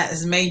said that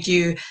has made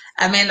you,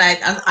 I mean, like,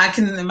 I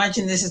can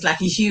imagine this is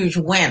like a huge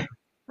win,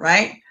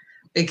 right?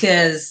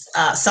 Because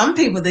some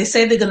people, they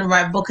say they're going to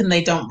write a book and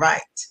they don't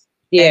write.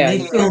 Yeah,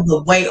 and they feel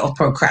the weight of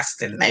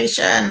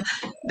procrastination.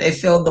 They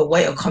feel the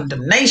weight of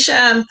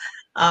condemnation.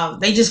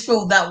 They just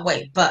feel that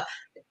weight. But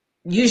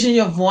using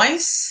your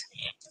voice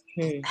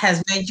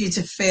has made you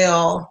to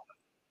feel.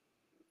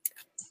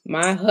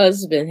 My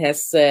husband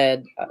has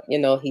said,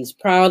 he's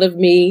proud of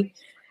me.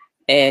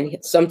 And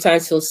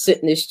sometimes he'll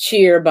sit in his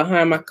chair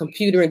behind my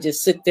computer and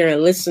just sit there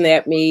and listen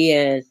at me.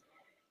 And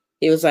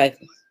he was like,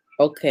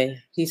 okay.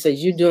 He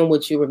says, you're doing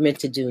what you were meant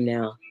to do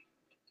now.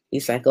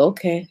 He's like,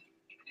 okay.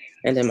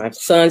 And then my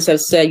sons have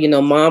said, you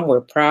know, Mom,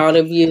 we're proud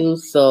of you.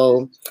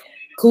 So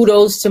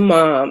kudos to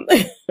Mom.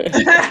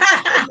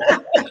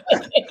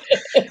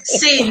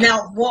 See,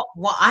 now what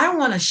I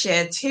want to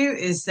share too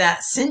is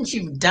that since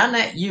you've done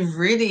it, you've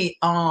really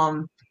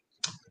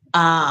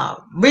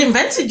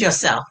reinvented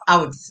yourself. I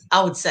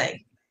would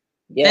say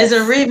Yes.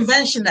 there's a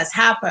reinvention that's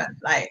happened.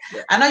 Like,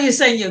 I know you're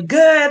saying you're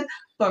good,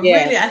 but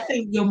Yeah. really I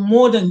think you're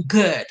more than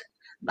good.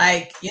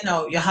 Like, you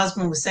know, your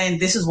husband was saying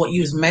this is what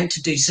you was meant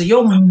to do, so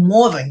you're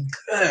more than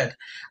good,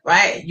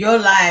 right? You're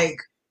like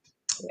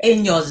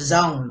in your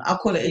zone. I'll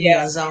call it in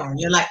Yeah. your zone.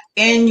 You're like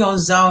in your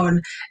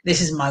zone.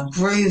 This is my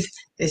groove.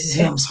 This is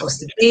who I'm supposed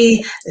to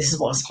be. This is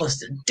what I'm supposed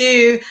to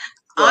do.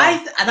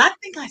 Yeah. I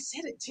think I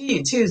said it to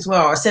you too as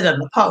well. I said it on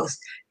the post.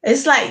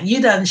 It's like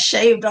you done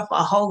shaved off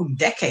a whole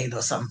decade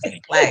or something.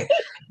 Like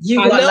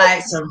you I got know.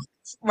 like some,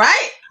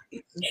 right?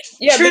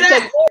 Yeah, True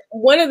because that.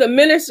 one of the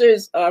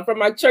ministers from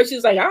my church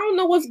is like, I don't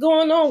know what's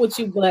going on with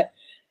you, but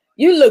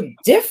you look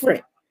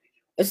different.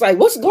 It's like,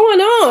 what's going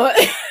on?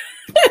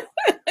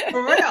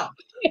 For real.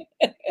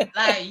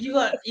 Like you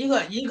got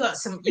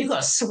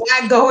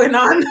swag going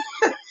on.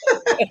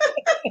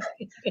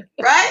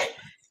 Right?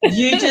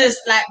 You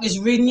just like this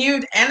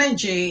renewed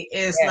energy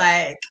is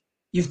like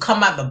you've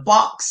come out the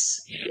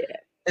box. Yeah.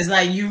 It's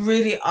like you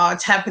really are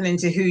tapping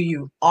into who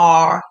you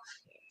are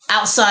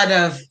outside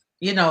of,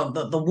 you know,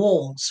 the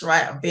walls,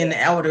 right? Of being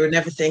the elder and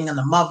everything and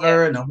the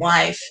mother and the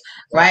wife,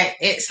 right?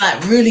 It's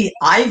like really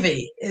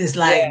Ivy is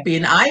like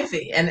being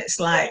Ivy. And it's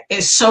like,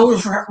 it's so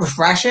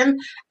refreshing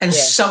and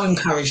so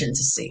encouraging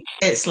to see.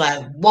 It's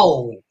like,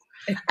 whoa.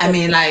 I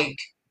mean, like,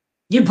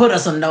 you put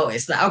us on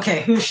notice. Like,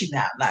 okay, who's she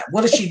now? Like,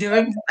 what is she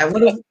doing? Like,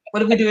 what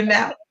are we doing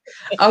now?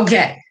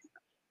 Okay.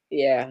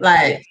 Yeah.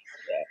 Like,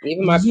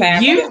 even my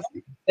pastor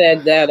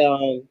said that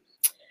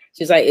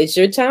she's like, it's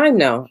your time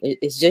now.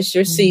 It's just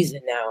your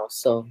season now.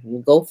 So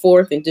you go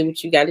forth and do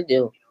what you got to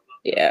do.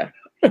 Yeah.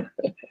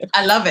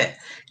 I love it.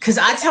 Because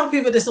I tell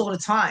people this all the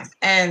time.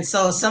 And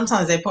so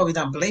sometimes they probably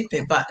don't believe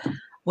it. But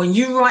when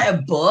you write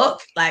a book,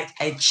 like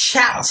a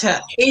chapter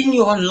in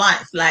your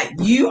life, like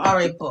you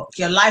are a book,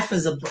 your life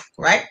is a book,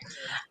 right?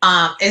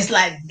 It's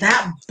like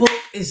that book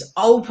is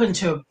open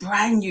to a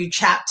brand new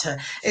chapter.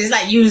 It's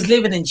like you was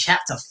living in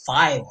chapter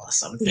 5 or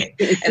something.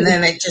 And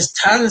then it just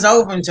turns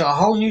over into a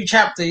whole new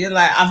chapter. You're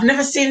like, I've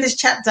never seen this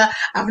chapter.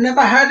 I've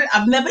never heard it.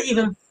 I've never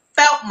even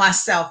felt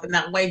myself in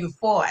that way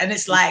before. And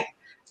it's like,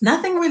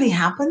 nothing really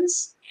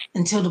happens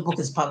until the book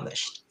is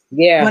published.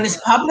 Yeah. When it's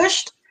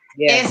published,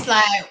 it's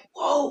like,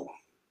 whoa.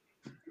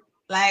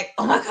 Like,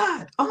 oh my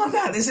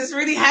God, this is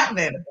really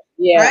happening.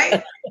 Yeah.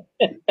 Right?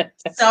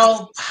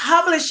 So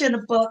publishing a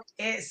book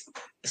is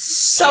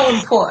so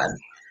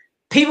important.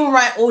 People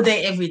write all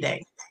day, every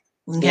day.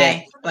 Okay.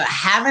 Yeah. But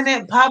having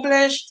it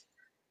published,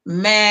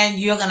 man,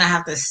 you're going to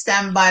have to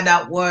stand by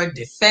that word,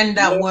 defend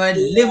that word,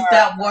 live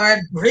that word,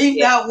 breathe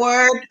that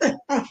word.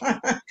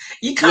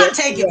 You can't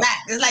take it back.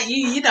 It's like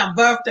you done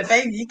birthed the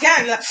baby. You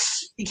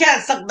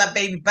can't suck that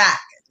baby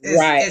back.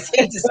 It's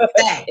here to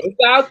stay. It's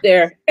out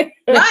there.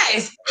 Right.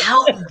 It's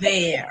out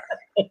there.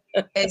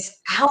 It's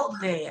out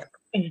there.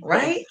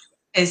 Right?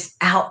 It's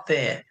out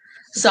there.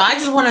 So I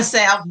just want to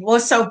say I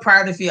was so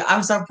proud of you.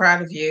 I'm so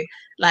proud of you.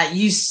 Like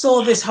you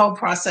saw this whole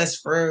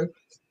process through.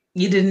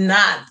 You did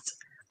not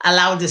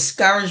allow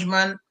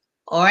discouragement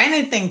or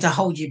anything to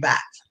hold you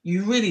back.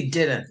 You really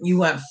didn't. You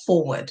went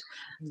forward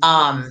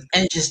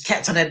and just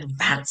kept on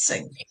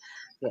advancing.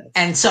 Yes.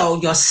 And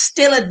so you're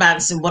still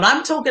advancing. What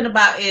I'm talking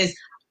about is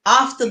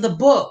after the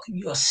book,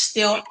 you're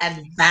still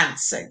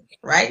advancing,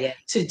 right? Yeah.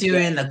 To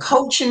doing the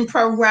coaching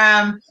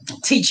program,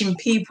 teaching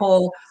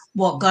people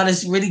what God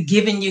has really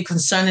given you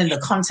concerning the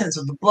contents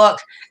of the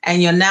book.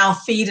 And you're now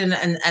feeding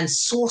and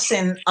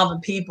sourcing other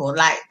people.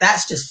 Like,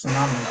 that's just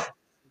phenomenal.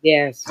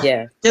 Yes,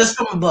 yes. Just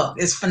from a book.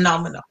 It's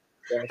phenomenal.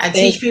 Yes, I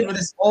teach people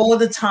this all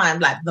the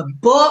time. Like, the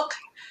book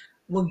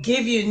will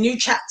give you new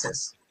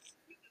chapters.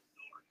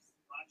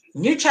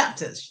 New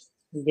chapters.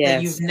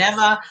 That you've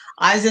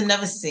eyes have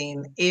never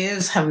seen,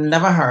 ears have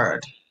never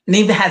heard,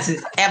 neither has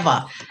it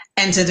ever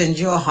entered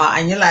into your heart.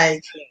 And you're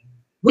like,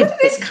 where did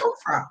this come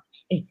from?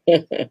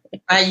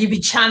 Right? You be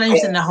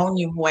challenged in a whole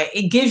new way.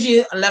 It gives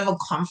you a level of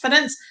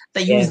confidence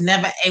that you was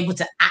never able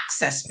to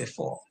access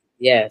before.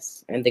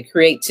 Yes. And the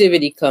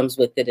creativity comes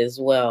with it as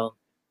well.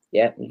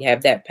 Yeah. You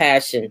have that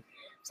passion.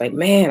 It's like,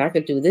 man, I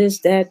could do this,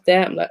 that.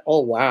 I'm like, oh,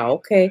 wow.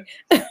 Okay.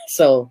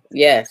 So,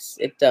 yes,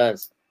 it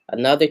does.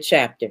 Another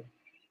chapter.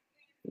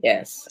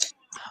 Yes.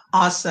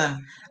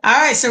 Awesome.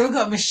 All right. So we've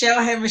got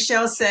Michelle here.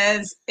 Michelle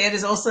says it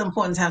is also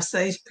important to have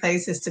safe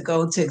places to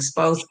go to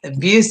expose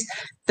abuse.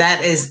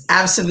 That is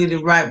absolutely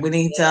right. We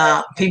need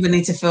people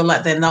need to feel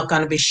like they're not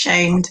going to be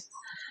shamed.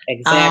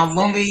 Exactly.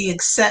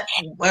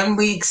 When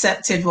we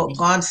accepted what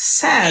God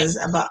says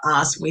about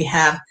us, we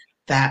have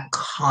that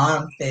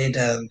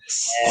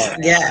confidence.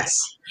 Yes.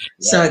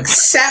 So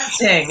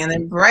accepting and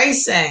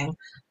embracing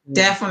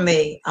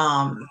definitely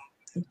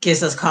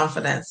gives us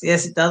confidence.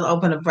 Yes, it does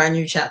open a brand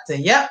new chapter.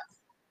 Yep.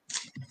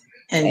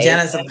 And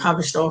Janet's a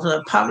published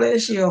author.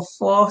 Publish, you're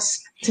forced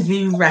to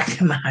be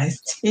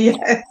recognized.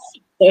 Yes.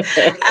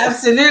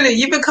 Absolutely.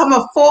 You become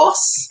a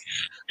force.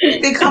 You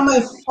become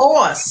a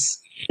force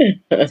to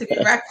be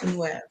reckoned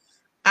with.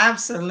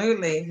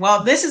 Absolutely.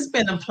 Well, this has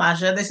been a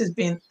pleasure. This has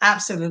been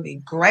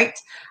absolutely great.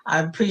 I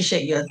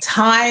appreciate your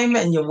time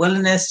and your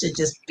willingness to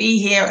just be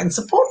here and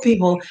support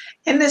people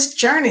in this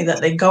journey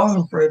that they're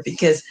going through,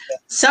 because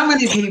so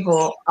many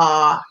people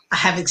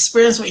have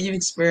experienced what you've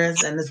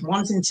experienced and is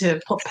wanting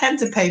to put pen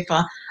to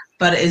paper,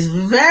 but is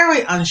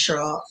very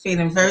unsure,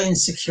 feeling very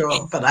insecure.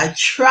 But I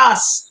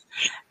trust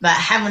that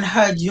having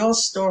heard your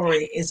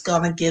story is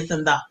going to give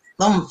them that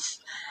oomph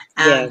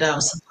and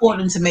support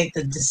them to make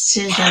the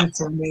decision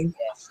to move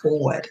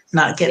forward,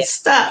 not get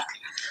stuck,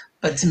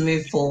 but to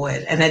move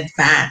forward and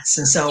advance.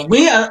 And so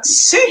we are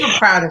super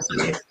proud of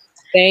you.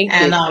 Thank you.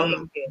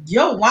 And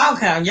you're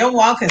welcome. You're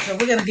welcome. So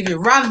we're going to give you a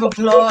round of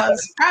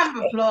applause. Round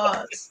of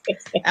applause,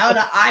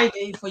 Elder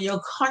Ivy, for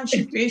your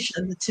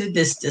contribution to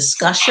this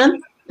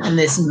discussion and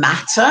this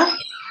matter,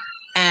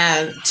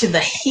 and to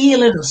the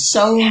healing of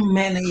so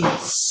many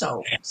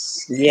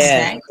souls.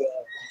 Yeah. Okay?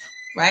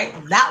 Right?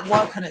 That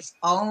work on its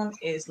own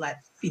is like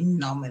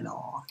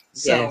phenomenal.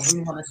 So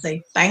we want to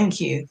say thank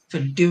you for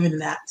doing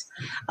that.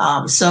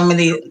 So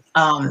many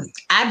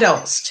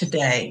adults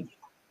today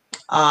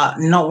are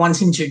not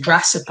wanting to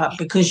dress it up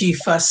because you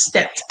first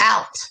stepped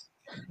out.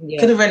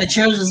 Could have read a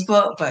children's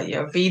book, but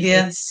your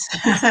obedience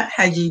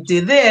had you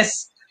do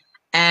this,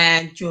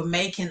 and you're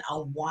making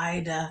a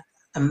wider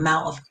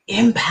amount of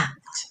impact.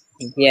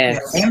 Your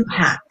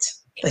impact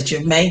that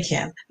you're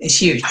making is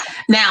huge.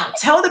 Now,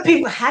 tell the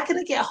people, how can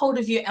they get a hold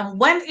of you, and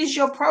when is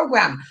your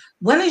program?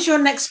 When is your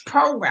next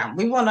program?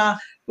 We wanna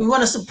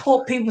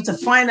support people to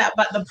find out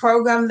about the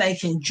program. They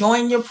can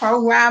join your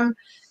program.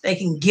 They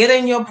can get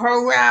in your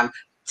program.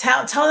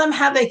 Tell them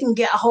how they can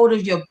get a hold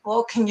of your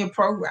book and your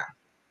program.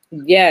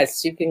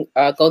 Yes, you can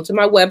go to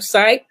my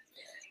website,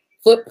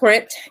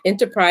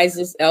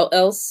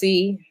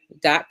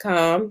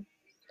 footprintenterprisesllc.com.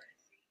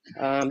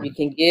 You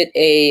can get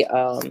a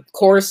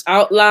course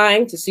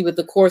outline to see what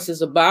the course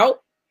is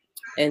about.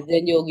 And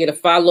then you'll get a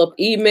follow-up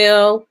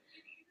email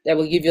that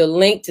will give you a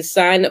link to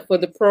sign up for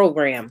the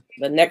program.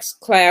 The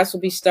next class will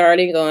be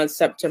starting on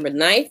September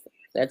 9th.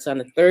 That's on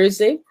a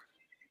Thursday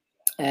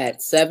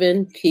at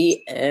 7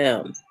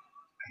 p.m.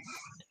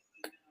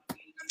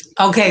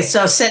 Okay,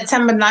 so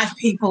September 9th,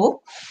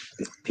 people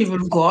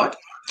of God.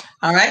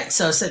 All right,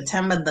 so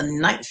September the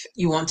 9th,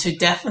 you want to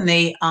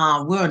definitely,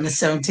 we're on the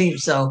 17th,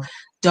 so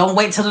don't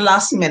wait till the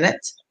last minute.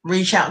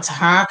 Reach out to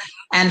her.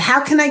 And how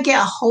can I get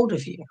a hold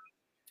of you?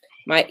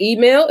 My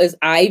email is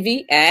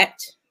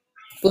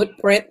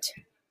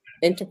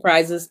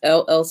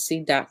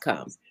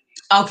ivy@footprintenterprisesllc.com.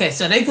 Okay,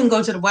 so they can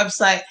go to the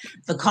website,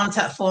 the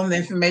contact form, the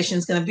information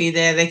is going to be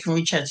there. They can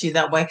reach out to you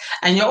that way.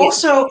 And you're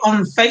also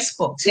on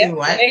Facebook too,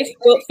 right?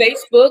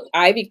 Facebook,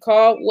 Ivy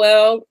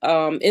Caldwell.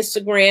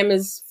 Instagram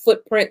is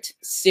Footprint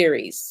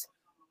Series.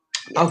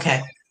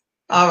 Okay.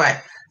 All right.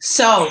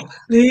 So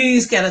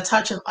please get a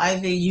touch of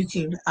Ivy. You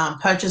can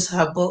purchase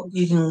her book.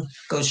 You can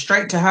go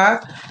straight to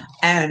her,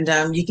 and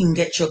you can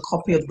get your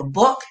copy of the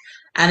book.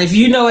 And if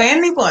you know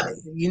anybody,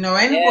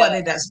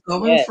 that's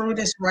going through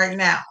this right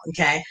now,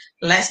 okay,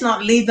 let's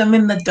not leave them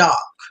in the dark.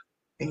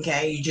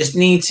 Okay, you just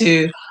need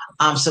to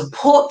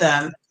support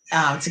them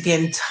to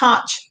get in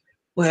touch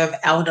with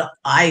Elder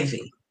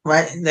Ivy,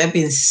 right? They've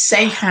been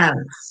safe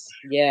hands.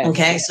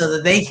 Okay, so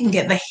that they can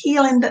get the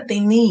healing that they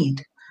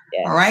need.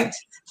 All right.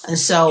 And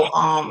so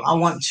I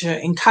want to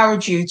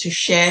encourage you to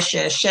share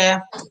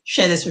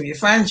this with your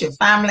friends, your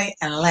family,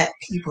 and let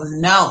people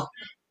know,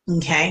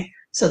 okay,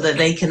 so that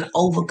they can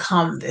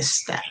overcome this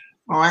step.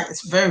 All right.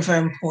 It's very, very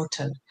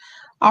important.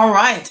 All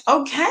right.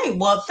 Okay.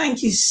 Well,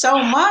 thank you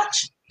so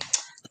much.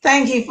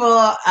 Thank you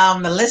for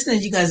the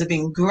listeners. You guys have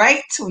been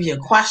great with your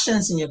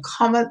questions and your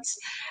comments.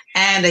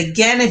 And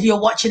again, if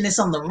you're watching this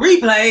on the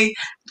replay,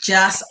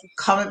 just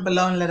comment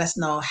below and let us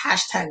know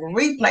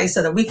 #replay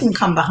so that we can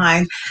come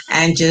behind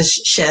and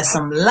just share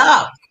some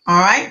love. All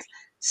right.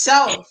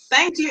 So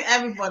thank you,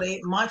 everybody.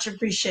 Much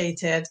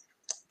appreciated.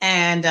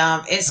 And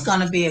it's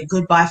going to be a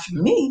goodbye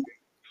from me.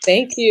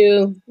 Thank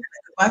you.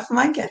 Goodbye for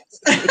my guests.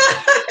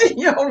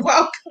 You're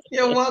welcome.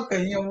 You're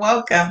welcome. You're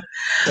welcome.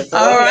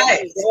 All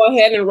right. Go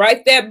ahead and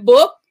write that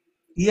book.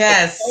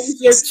 Yes.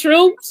 Your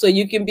truth so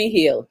you can be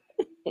healed.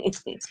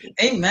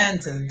 Amen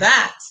to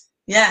that.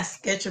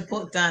 Yes, get your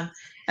book done.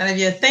 And if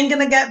you're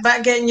thinking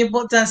about getting your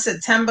book done,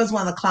 September is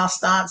when the class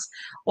starts.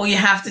 All you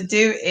have to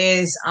do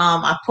is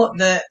I put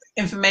the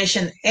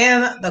information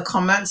in the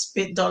comments,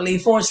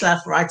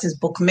 bit.ly/writers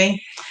book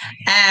me.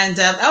 And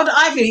Elder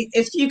Ivy,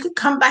 if you could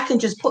come back and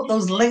just put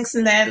those links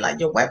in there, like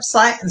your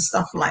website and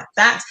stuff like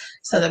that,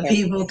 so that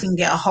people can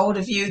get a hold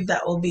of you,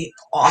 that will be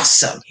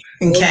awesome.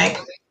 Okay.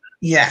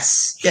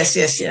 Yes.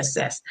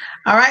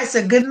 All right.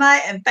 So good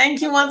night. And thank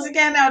you once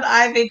again, Elder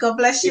Ivy. God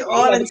bless you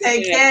all and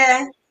take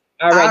care.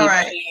 All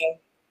right.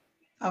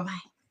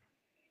 Bye-bye.